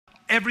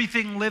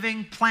everything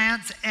living,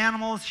 plants,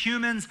 animals,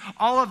 humans,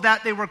 all of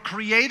that. They were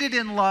created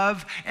in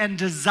love and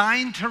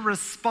designed to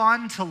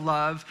respond to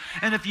love.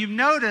 And if you've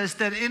noticed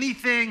that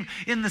anything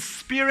in the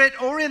spirit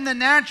or in the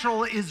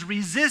natural is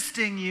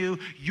resisting you,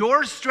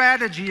 your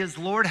strategy is,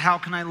 Lord, how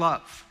can I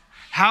love?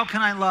 How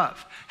can I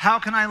love? How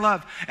can I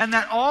love? And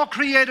that all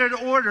created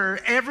order,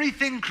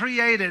 everything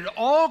created,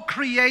 all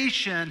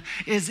creation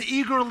is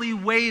eagerly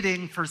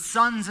waiting for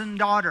sons and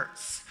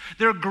daughters.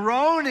 They're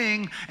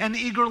groaning and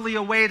eagerly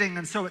awaiting.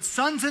 And so it's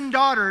sons and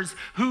daughters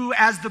who,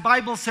 as the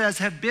Bible says,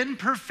 have been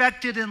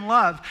perfected in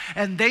love.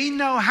 And they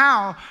know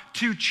how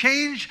to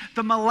change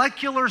the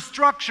molecular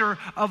structure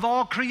of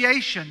all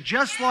creation.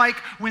 Just like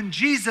when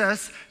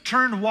Jesus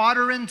turned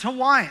water into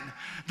wine.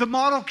 The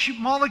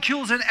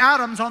molecules and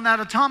atoms on that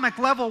atomic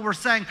level were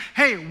saying,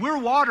 hey, we're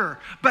water,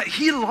 but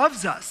he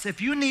loves us.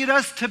 If you need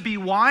us to be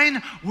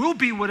wine, we'll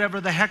be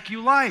whatever the heck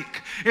you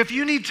like. If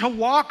you need to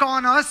walk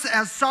on us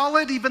as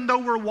solid, even though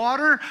we're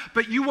water,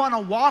 but you want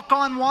to walk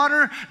on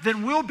water,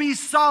 then we'll be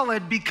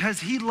solid because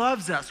he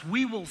loves us.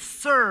 We will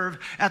serve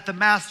at the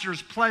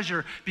master's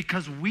pleasure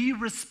because we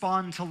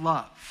respond to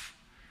love.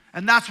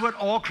 And that's what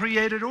all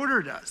created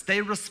order does.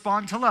 They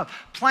respond to love.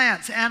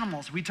 Plants,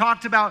 animals. We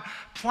talked about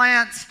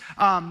plants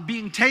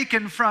being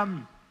taken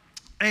from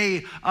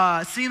a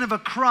scene of a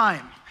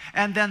crime.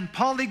 And then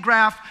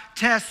polygraph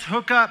tests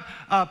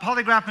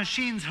polygraph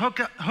machines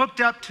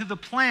hooked up to the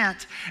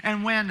plant.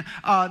 And when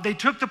they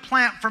took the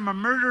plant from a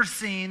murder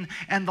scene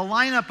and the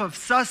lineup of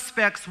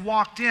suspects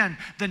walked in,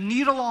 the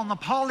needle on the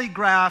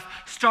polygraph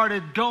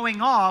started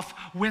going off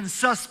when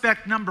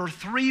suspect number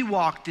 3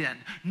 walked in,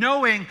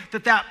 knowing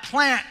that that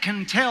plant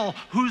can tell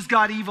who's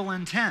got evil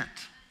intent.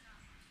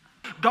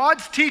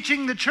 God's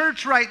teaching the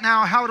church right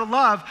now how to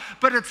love,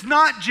 but it's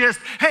not just,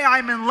 hey,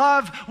 I'm in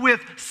love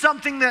with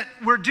something that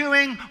we're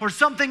doing or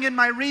something in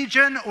my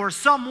region or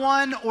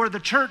someone or the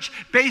church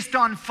based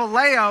on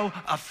phileo,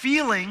 a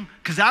feeling,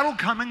 because that'll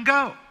come and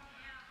go.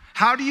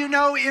 How do you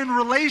know in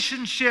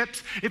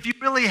relationships if you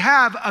really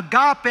have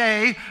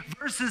agape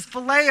versus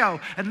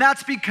phileo? And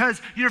that's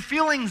because your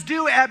feelings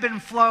do ebb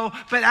and flow,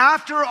 but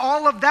after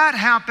all of that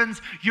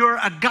happens, your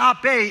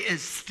agape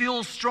is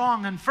still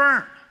strong and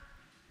firm.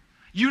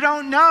 You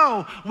don't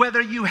know whether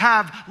you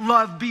have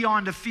love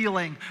beyond a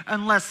feeling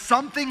unless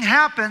something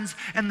happens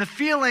and the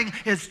feeling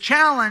is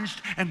challenged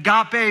and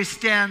agape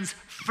stands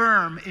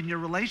firm in your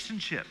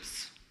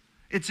relationships.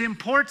 It's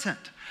important.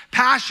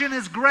 Passion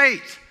is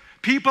great.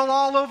 People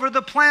all over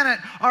the planet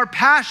are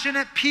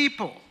passionate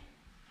people.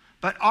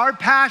 But our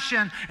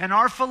passion and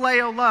our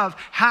phileo love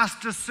has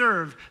to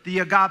serve the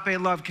agape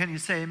love. Can you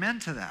say amen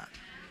to that?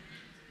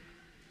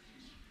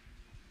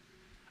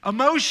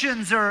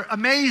 Emotions are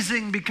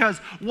amazing because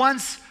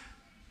once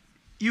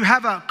you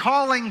have a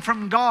calling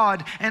from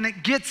God and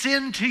it gets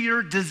into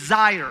your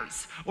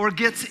desires or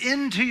gets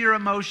into your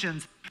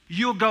emotions,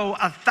 you'll go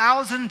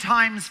 1,000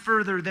 times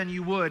further than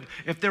you would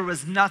if there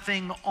was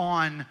nothing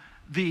on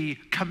the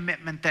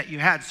commitment that you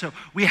had. So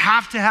we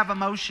have to have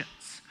emotions.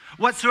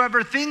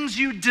 Whatsoever things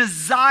you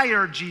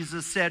desire,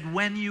 Jesus said,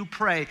 when you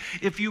pray.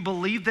 If you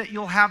believe that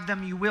you'll have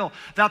them, you will.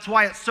 That's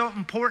why it's so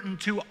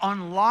important to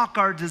unlock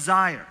our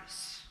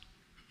desires.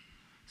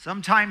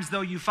 Sometimes,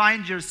 though, you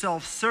find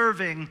yourself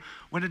serving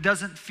when it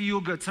doesn't feel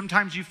good.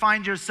 Sometimes you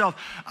find yourself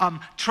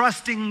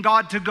trusting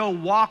God to go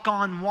walk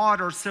on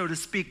water, so to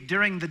speak,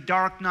 during the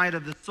dark night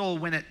of the soul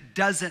when it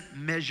doesn't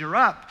measure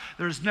up.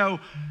 There's no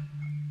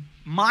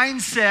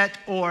mindset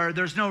or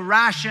there's no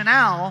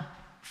rationale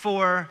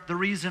for the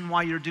reason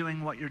why you're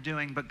doing what you're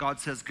doing, but God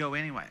says go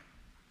anyway.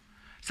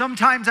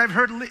 Sometimes I've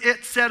heard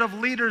it said of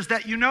leaders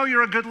that you know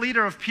you're a good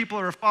leader if people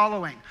are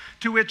following.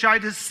 To which I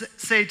just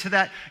say to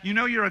that, you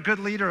know you're a good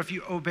leader if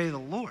you obey the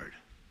Lord.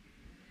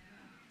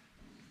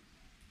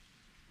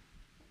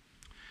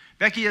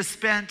 Becky has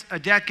spent a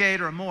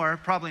decade or more,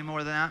 probably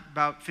more than that,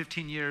 about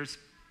 15 years,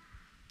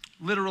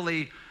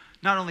 literally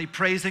not only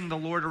praising the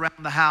Lord around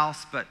the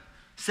house, but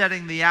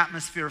setting the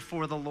atmosphere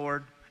for the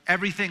Lord.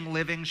 Everything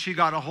living, she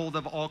got a hold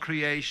of all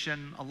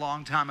creation a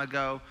long time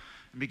ago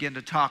and began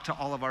to talk to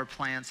all of our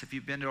plants. If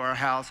you've been to our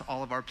house,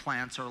 all of our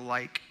plants are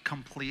like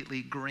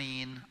completely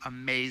green,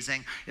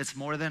 amazing. It's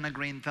more than a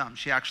green thumb.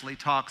 She actually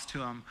talks to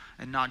them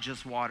and not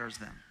just waters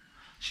them.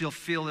 She'll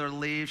feel their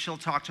leaves. She'll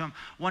talk to them.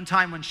 One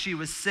time when she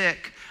was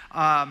sick,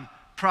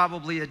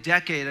 probably a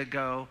decade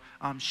ago,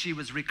 she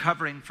was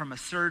recovering from a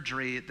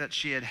surgery that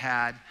she had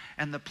had,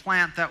 and the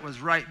plant that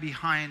was right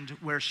behind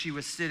where she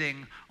was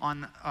sitting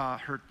on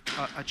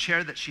a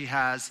chair that she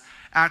has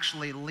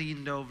actually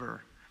leaned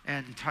over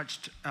and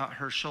touched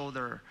her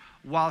shoulder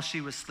while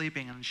she was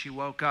sleeping, and she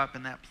woke up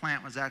and that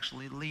plant was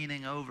actually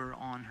leaning over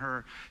on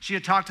her. She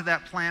had talked to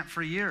that plant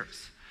for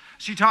years.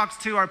 She talks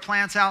to our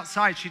plants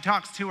outside. She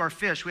talks to our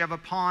fish. We have a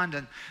pond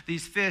and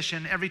these fish,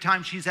 and every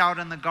time she's out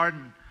in the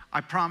garden, I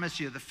promise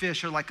you, the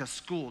fish are like a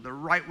school. They're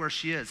right where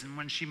she is, and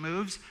when she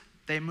moves,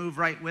 they move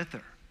right with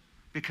her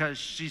because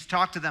she's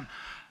talked to them.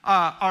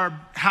 our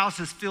house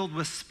is filled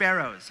with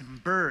sparrows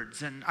and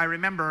birds. And I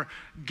remember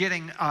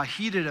getting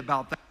heated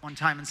about that one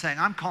time and saying,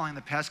 I'm calling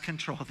the pest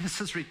control. This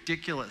is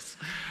ridiculous.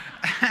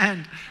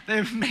 And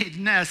they've made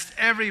nests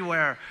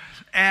everywhere.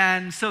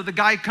 And so the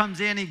guy comes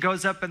in, he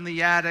goes up in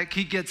the attic,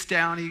 he gets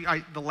down,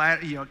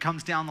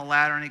 comes down the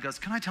ladder, and he goes,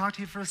 can I talk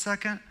to you for a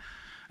second?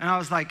 And I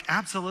was like,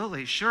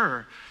 absolutely,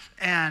 sure.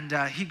 And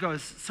he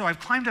goes, so I've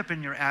climbed up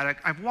in your attic,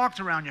 I've walked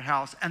around your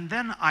house, and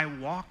then I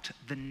walked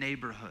the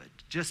neighborhood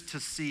just to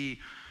see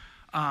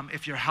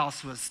if your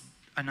house was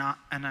an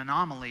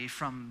anomaly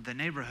from the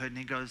neighborhood. And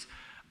he goes,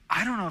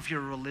 I don't know if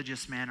you're a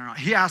religious man or not.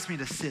 He asked me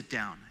to sit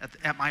down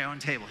at my own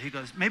table. He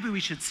goes, maybe we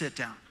should sit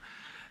down.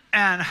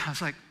 And I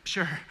was like,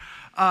 sure.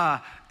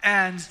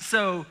 And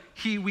so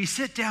we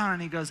sit down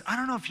and he goes, I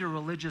don't know if you're a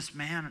religious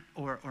man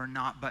or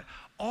not, but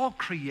all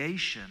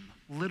creation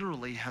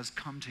literally has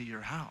come to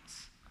your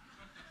house.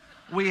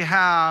 We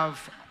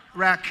have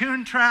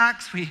raccoon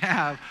tracks, we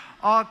have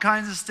all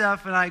kinds of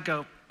stuff. And I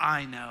go,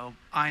 I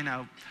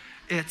know.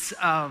 It's,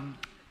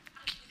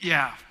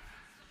 yeah,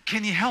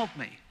 can you help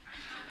me?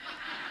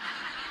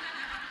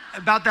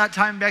 About that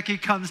time, Becky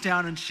comes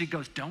down and she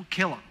goes, don't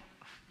kill him.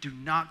 Do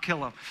not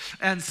kill him.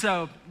 And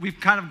so we've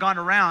kind of gone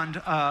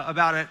around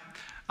about it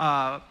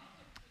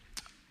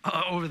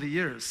over the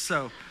years.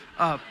 So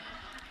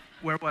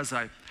where was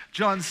I?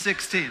 John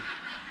 16.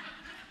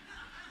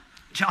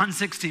 John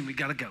 16, we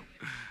got to go.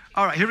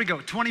 All right, here we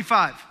go.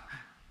 25.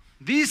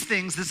 These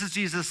things, this is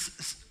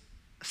Jesus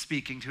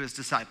speaking to his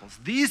disciples.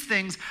 These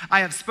things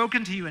I have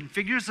spoken to you in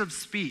figures of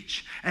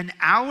speech. An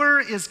hour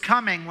is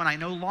coming when I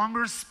no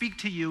longer speak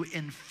to you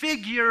in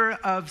figure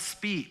of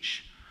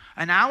speech.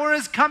 An hour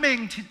is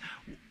coming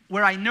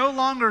where I no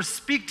longer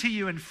speak to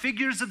you in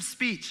figures of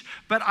speech,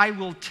 but I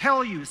will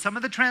tell you. Some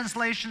of the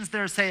translations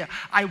there say,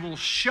 I will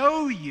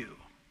show you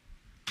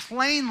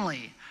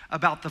plainly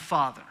about the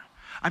Father.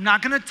 I'm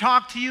not going to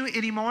talk to you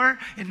anymore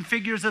in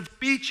figures of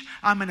speech.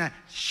 I'm going to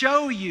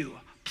show you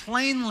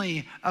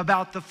plainly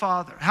about the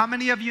Father. How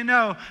many of you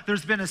know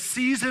there's been a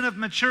season of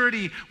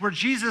maturity where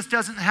Jesus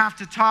doesn't have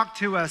to talk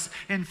to us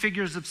in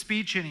figures of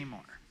speech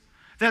anymore?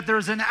 That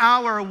there's an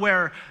hour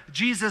where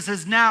Jesus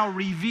is now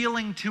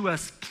revealing to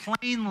us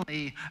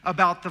plainly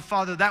about the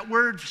Father. That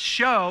word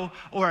show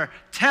or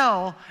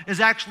tell is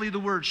actually the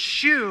word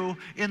shu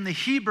in the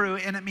Hebrew,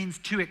 and it means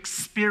to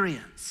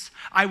experience.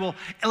 I will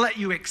let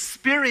you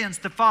experience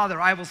the Father.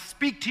 I will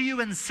speak to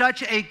you in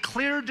such a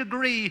clear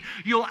degree,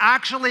 you'll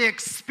actually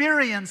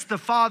experience the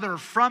Father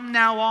from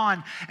now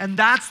on. And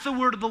that's the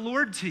word of the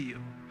Lord to you.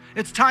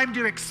 It's time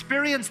to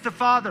experience the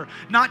Father,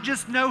 not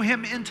just know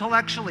him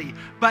intellectually,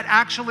 but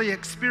actually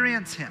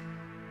experience him.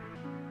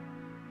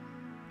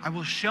 I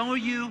will show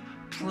you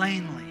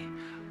plainly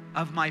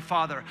of my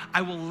Father.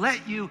 I will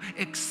let you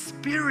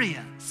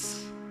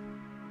experience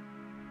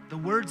the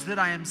words that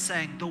I am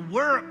saying, the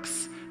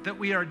works that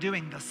we are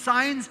doing, the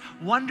signs,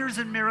 wonders,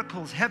 and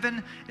miracles.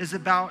 Heaven is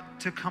about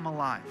to come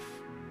alive.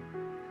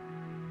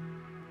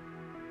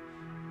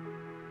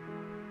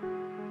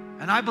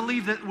 And I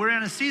believe that we're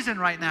in a season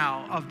right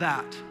now of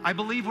that. I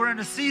believe we're in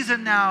a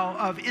season now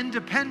of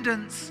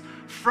independence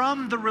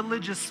from the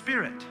religious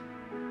spirit.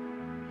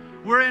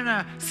 We're in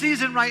a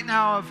season right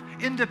now of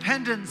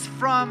independence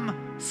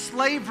from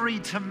slavery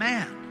to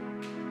man.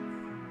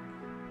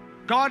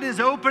 God is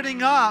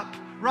opening up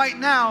right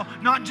now,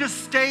 not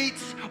just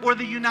states or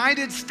the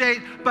United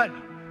States, but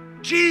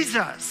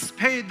Jesus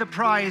paid the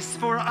price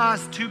for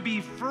us to be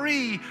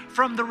free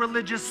from the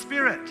religious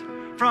spirit,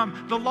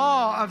 from the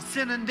law of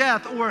sin and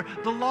death or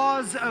the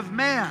laws of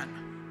man.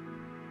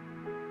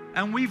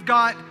 And we've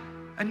got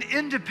an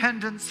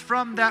independence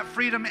from that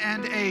freedom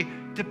and a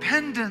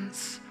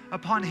dependence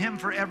upon him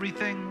for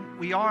everything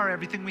we are,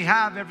 everything we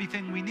have,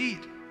 everything we need.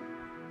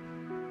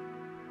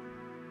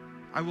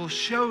 I will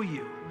show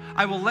you.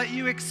 I will let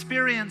you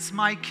experience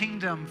my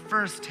kingdom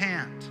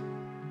firsthand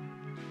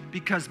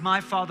because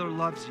my Father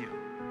loves you.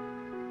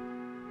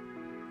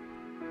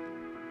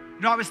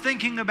 You know, I was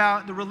thinking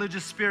about the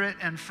religious spirit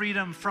and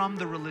freedom from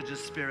the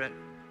religious spirit.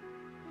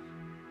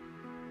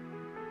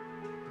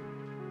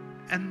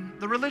 And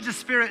the religious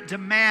spirit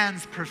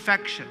demands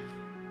perfection.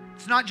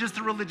 It's not just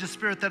the religious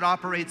spirit that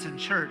operates in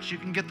church. You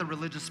can get the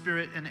religious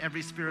spirit in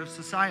every sphere of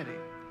society.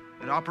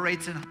 It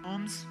operates in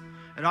homes.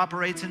 It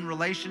operates in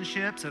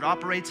relationships. It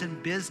operates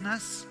in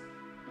business.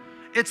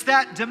 It's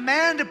that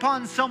demand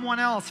upon someone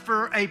else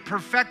for a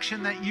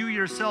perfection that you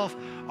yourself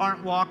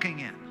aren't walking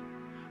in.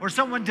 Or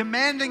someone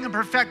demanding a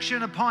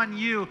perfection upon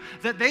you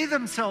that they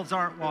themselves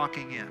aren't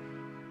walking in.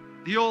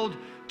 The old,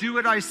 do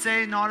what I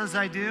say, not as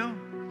I do.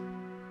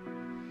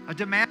 A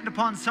demand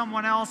upon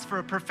someone else for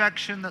a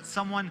perfection that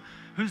someone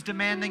who's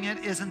demanding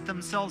it isn't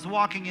themselves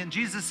walking in.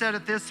 Jesus said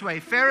it this way,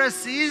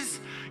 Pharisees,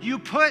 you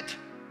put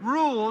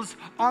rules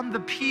on the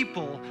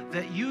people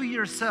that you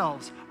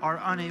yourselves are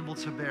unable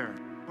to bear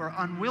or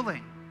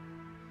unwilling.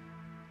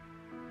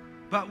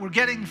 But we're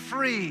getting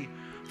free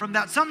from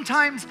that.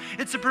 Sometimes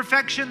it's a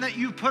perfection that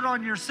you put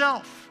on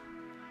yourself.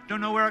 Don't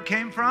know where it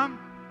came from,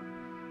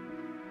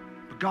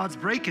 but God's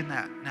breaking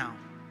that now.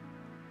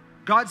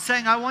 God's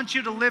saying, I want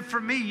you to live for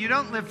me. You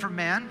don't live for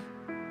man.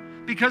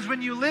 Because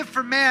when you live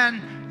for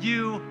man,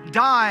 you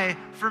die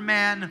for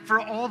man for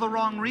all the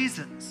wrong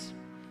reasons.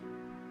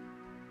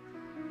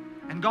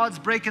 And God's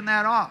breaking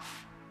that off.